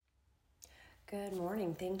Good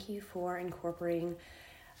morning. Thank you for incorporating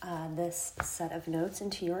this set of notes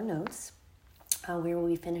into your notes. We will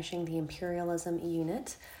be finishing the Imperialism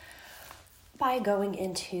unit by going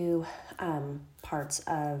into parts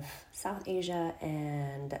of South Asia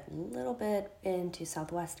and a little bit into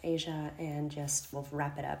Southwest Asia, and we'll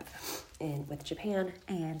wrap it up with Japan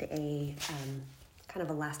and a kind of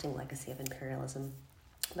a lasting legacy of imperialism.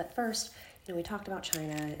 But first, we talked about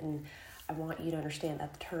China, and I want you to understand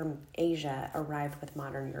that the term Asia arrived with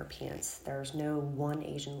modern Europeans. There's no one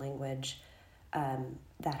Asian language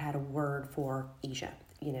that had a word for Asia.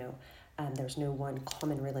 There's no one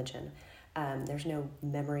common religion. There's no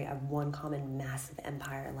memory of one common massive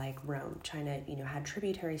empire like Rome. China, had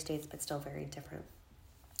tributary states, but still very different.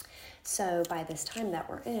 So by this time that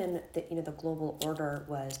we're in, the global order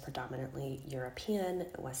was predominantly European,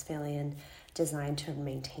 Westphalian, designed to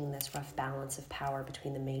maintain this rough balance of power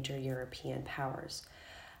between the major European powers.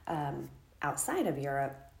 Outside of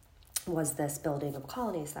Europe was this building of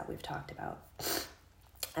colonies that we've talked about.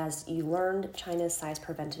 As you learned, China's size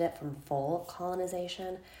prevented it from full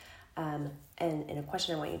colonization. And a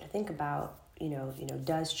question I want you to think about,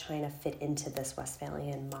 does China fit into this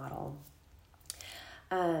Westphalian model?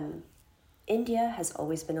 India has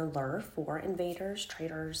always been a lure for invaders,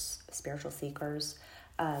 traders, spiritual seekers.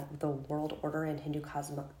 The world order in Hindu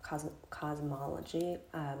cosmology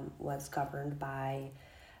was governed by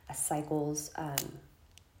cycles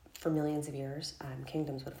for millions of years.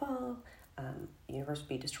 Kingdoms would fall, the universe would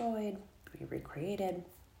be destroyed, be recreated.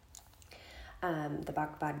 The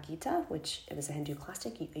Bhagavad Gita, which it was a Hindu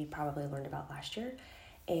classic, you probably learned about last year.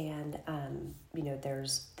 And,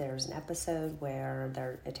 there's an episode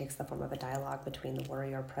where it takes the form of a dialogue between the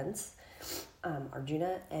warrior prince,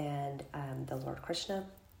 Arjuna, and the Lord Krishna.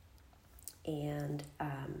 And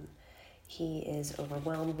he is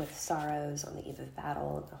overwhelmed with sorrows on the eve of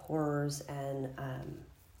battle, the horrors, and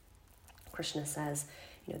Krishna says,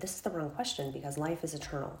 this is the wrong question because life is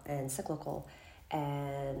eternal and cyclical,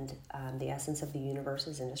 and the essence of the universe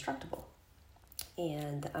is indestructible.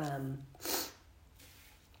 And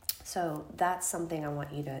so that's something I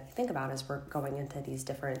want you to think about as we're going into these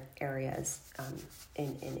different areas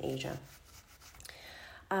in Asia.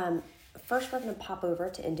 First, we're going to pop over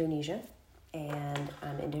to Indonesia. And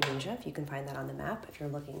Indonesia, if you can find that on the map, if you're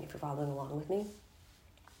following along with me.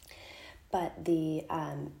 But the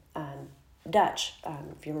Dutch,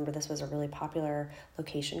 if you remember, this was a really popular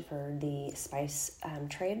location for the spice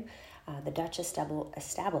trade. The Dutch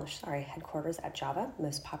established headquarters at Java,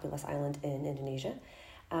 most populous island in Indonesia.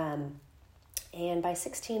 And by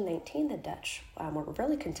 1619, the Dutch were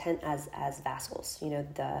really content as vassals.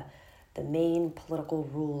 The main political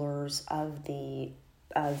rulers of the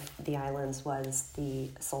islands was the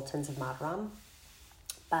sultans of Mataram.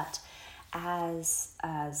 But as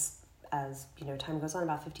time goes on,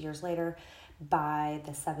 about 50 years later, by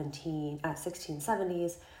the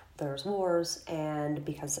 1670s, there's wars, and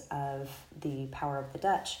because of the power of the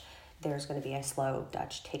Dutch, there's going to be a slow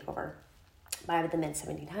Dutch takeover. By the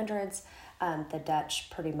mid-1700s, the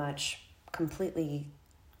Dutch pretty much completely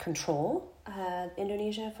control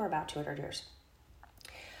Indonesia for about 200 years.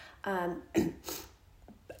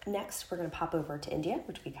 Next, we're going to pop over to India,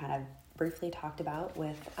 which we kind of briefly talked about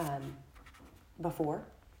with before.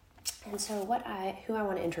 And so who I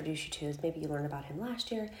want to introduce you to is, maybe you learned about him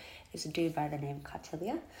last year, is a dude by the name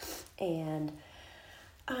Kautilya. And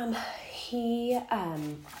he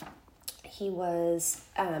was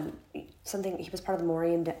he was part of the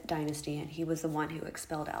Mauryan dynasty, and he was the one who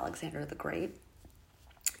expelled Alexander the Great.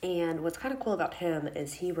 And what's kind of cool about him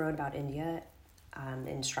is he wrote about India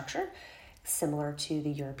in structure similar to the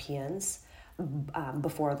Europeans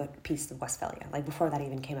before the Peace of Westphalia, before that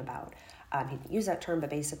even came about. He didn't use that term, but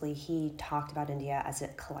basically he talked about India as a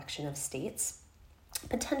collection of states,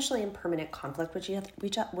 potentially in permanent conflict with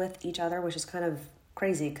each other, which is kind of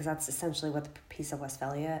crazy because that's essentially what the Peace of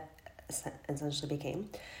Westphalia essentially became.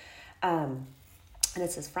 And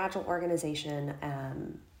it's this fragile organization,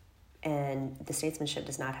 and the statesmanship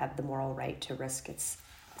does not have the moral right to risk its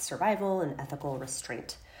survival and ethical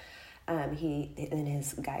restraint. He, in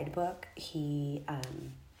his guidebook, he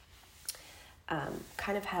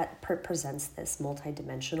kind of presents this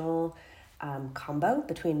multidimensional combo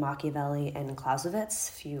between Machiavelli and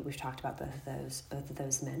Clausewitz. We've talked about both of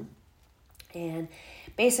those men. And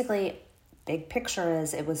basically, big picture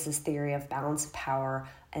is it was this theory of balance of power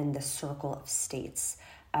and the circle of states.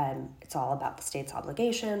 It's all about the state's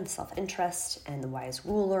obligation, self-interest, and the wise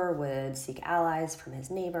ruler would seek allies from his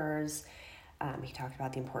neighbors. He talked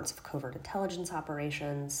about the importance of covert intelligence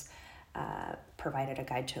operations, provided a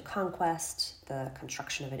guide to conquest, the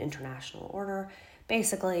construction of an international order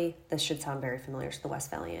basically, this should sound very familiar to the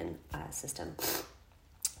Westphalian system.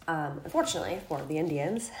 Unfortunately for the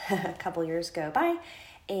Indians, a couple years go by,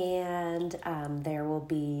 and there will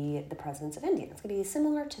be the presence of Indians. It's going to be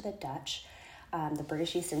similar to the Dutch, the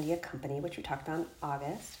British East India Company, which we talked about in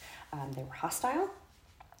August. They were hostile,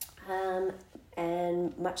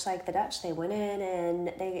 and much like the Dutch, they went in and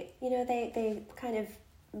they kind of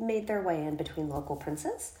made their way in between local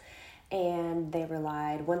princes. And they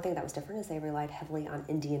relied, one thing that was different is they relied heavily on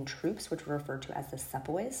Indian troops, which were referred to as the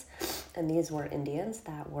sepoys. And these were Indians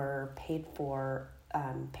that were paid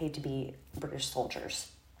to be British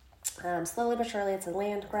soldiers. Slowly but surely, it's a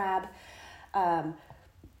land grab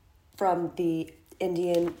from the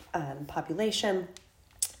Indian population.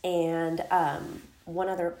 And one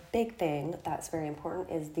other big thing that's very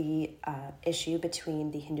important is the issue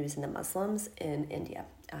between the Hindus and the Muslims in India.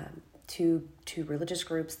 Two religious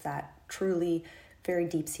groups that truly, very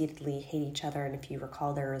deep-seatedly hate each other. And if you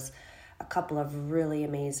recall, there was a couple of really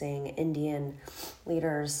amazing Indian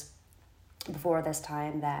leaders before this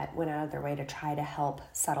time that went out of their way to try to help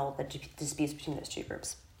settle the disputes between those two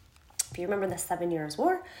groups. If you remember the 7 Years'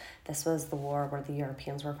 War, this was the war where the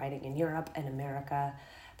Europeans were fighting in Europe and America,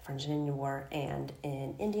 the French and Indian War, and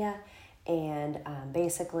in India. And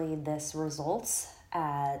basically, this results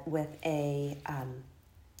with a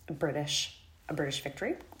British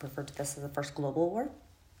victory, referred to this as the First Global War.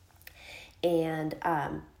 And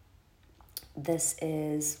this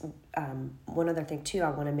is one other thing too I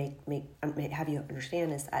want to have you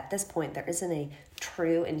understand is at this point there isn't a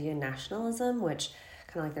true Indian nationalism, which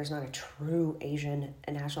kind of like there's not a true Asian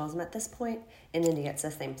nationalism at this point. In India, it's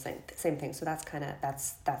the same thing. So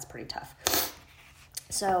that's pretty tough.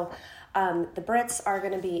 So the Brits are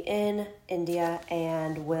going to be in India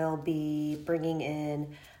and will be bringing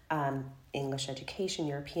in English education,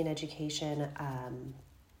 European education,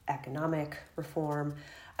 economic reform.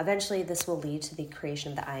 Eventually, this will lead to the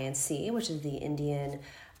creation of the INC, which is the Indian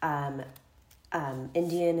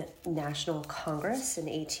National Congress in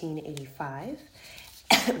 1885.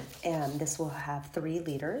 And this will have three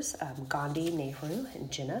leaders, Gandhi, Nehru, and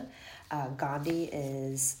Jinnah. Gandhi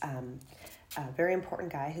is a very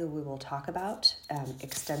important guy who we will talk about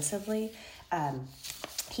extensively.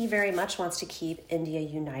 He very much wants to keep India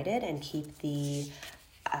united and keep the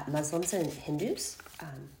Muslims and Hindus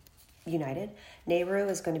united. Nehru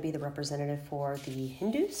is going to be the representative for the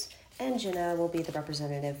Hindus, and Jinnah will be the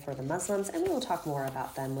representative for the Muslims, and we will talk more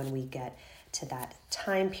about them when we get to that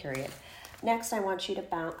time period. Next, I want you to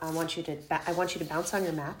bounce on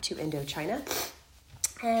your map to Indochina.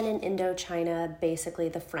 And in Indochina, basically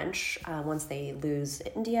the French, once they lose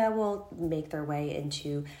India, will make their way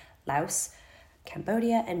into Laos,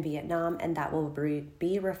 Cambodia, and Vietnam, and that will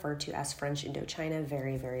be referred to as French Indochina.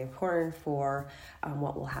 Very, very important for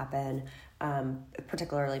what will happen,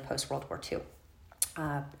 particularly post-World War II.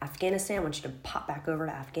 Afghanistan, I want you to pop back over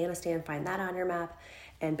to Afghanistan, find that on your map.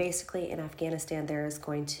 And basically in Afghanistan, there's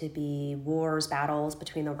going to be battles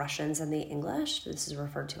between the Russians and the English. This is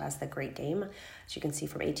referred to as the Great Game, as you can see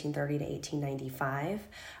from 1830 to 1895.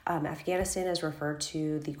 Afghanistan is referred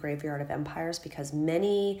to the graveyard of empires because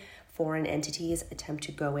many foreign entities attempt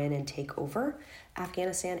to go in and take over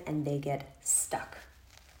Afghanistan and they get stuck.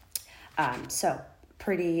 So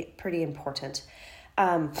pretty important.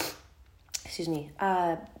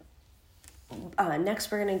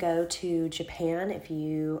 Next, we're going to go to Japan. If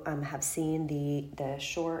you have seen the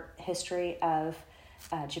short history of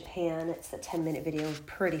Japan, it's a 10-minute video,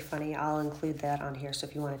 pretty funny. I'll include that on here, so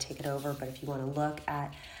if you want to take it over. But if you want to look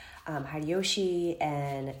at Hideyoshi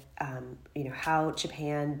and how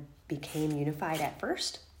Japan became unified at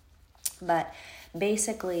first, but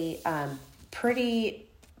basically pretty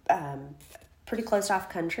closed off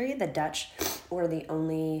country. The Dutch were the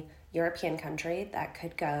only European country that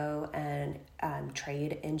could go and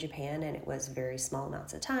trade in Japan, and it was very small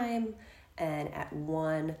amounts of time and at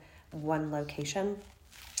one location.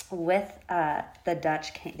 With the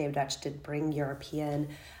Dutch did bring European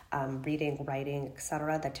reading, writing,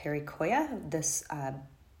 etc. The Terry Koya, this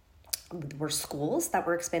were schools that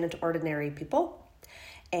were expanded to ordinary people.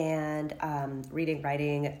 And reading,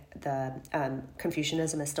 writing, the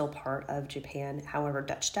Confucianism is still part of Japan. However,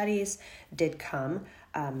 Dutch studies did come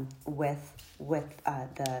with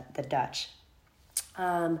the Dutch.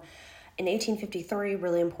 In 1853,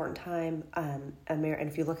 really important time, and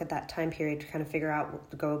if you look at that time period to kind of figure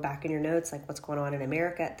out, go back in your notes, like what's going on in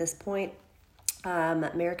America at this point,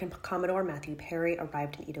 American Commodore Matthew Perry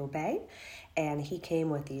arrived in Edo Bay, and he came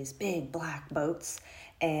with these big black boats,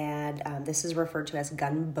 and this is referred to as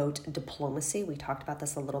gunboat diplomacy. We talked about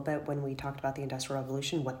this a little bit when we talked about the Industrial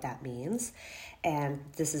Revolution, what that means, and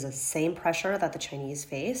this is the same pressure that the Chinese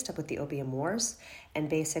faced with the Opium Wars, and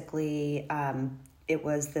basically it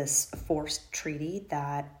was this forced treaty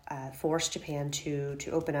that forced Japan to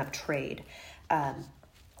open up trade,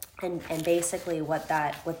 and basically what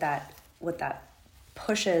that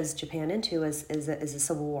pushes Japan into is a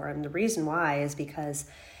civil war. And the reason why is because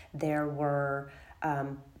there were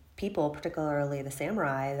people, particularly the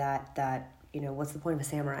samurai, that what's the point of a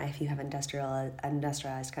samurai if you have an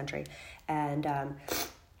industrialized country? And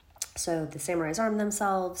so the samurais armed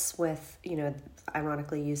themselves with,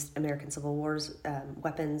 ironically used American Civil War's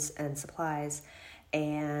weapons and supplies.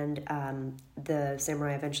 And the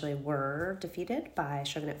samurai eventually were defeated by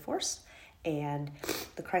shogunate force. And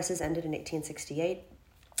the crisis ended in 1868,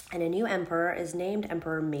 and a new emperor is named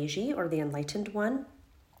Emperor Meiji, or the Enlightened One,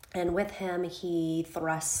 and with him he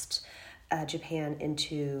thrust Japan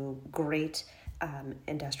into great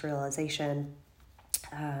industrialization.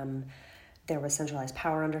 There was centralized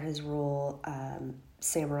power under his rule.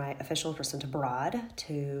 Samurai officials were sent abroad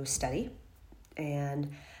to study,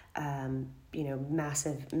 and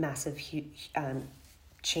massive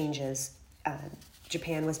changes.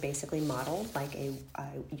 Japan was basically modeled like a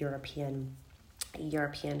European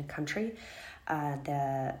country.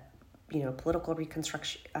 The political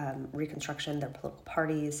reconstruction, their political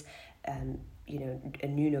parties, a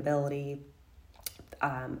new nobility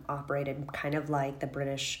operated kind of like the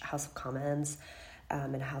British House of Commons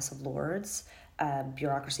and House of Lords.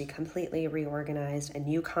 Bureaucracy completely reorganized, a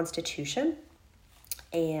new constitution,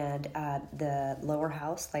 and the lower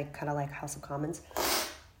house, kind of like House of Commons,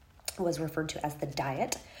 was referred to as the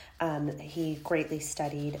Diet. He greatly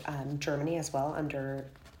studied Germany as well under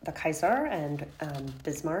the Kaiser and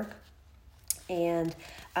Bismarck, and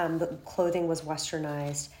the clothing was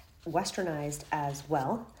westernized as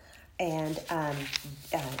well. And and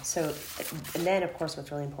then of course what's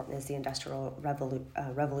really important is the Industrial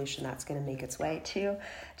Revolution that's going to make its way to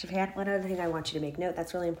Japan. One other thing I want you to make note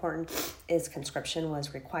that's really important is conscription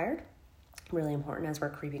was required. Really important as we're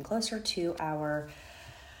creeping closer to our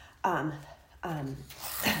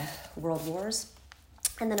world wars.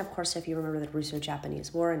 And then, of course, if you remember the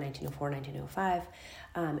Russo-Japanese War in 1904-1905.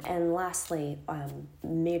 And lastly,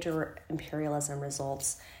 major imperialism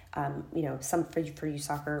results. Some for you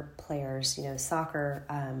soccer players, soccer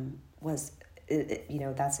was,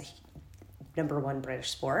 that's a number one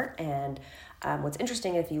British sport. And what's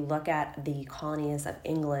interesting, if you look at the colonies of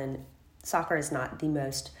England, soccer is not the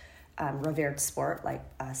most revered sport like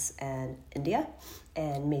us and India,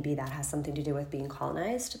 and maybe that has something to do with being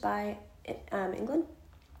colonized by England.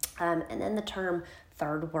 And then the term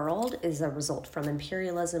Third World is a result from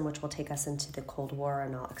imperialism, which will take us into the Cold War,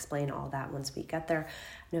 and I'll explain all that once we get there.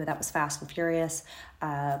 I know that was fast and furious.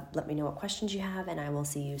 Let me know what questions you have, and I will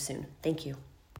see you soon. Thank you.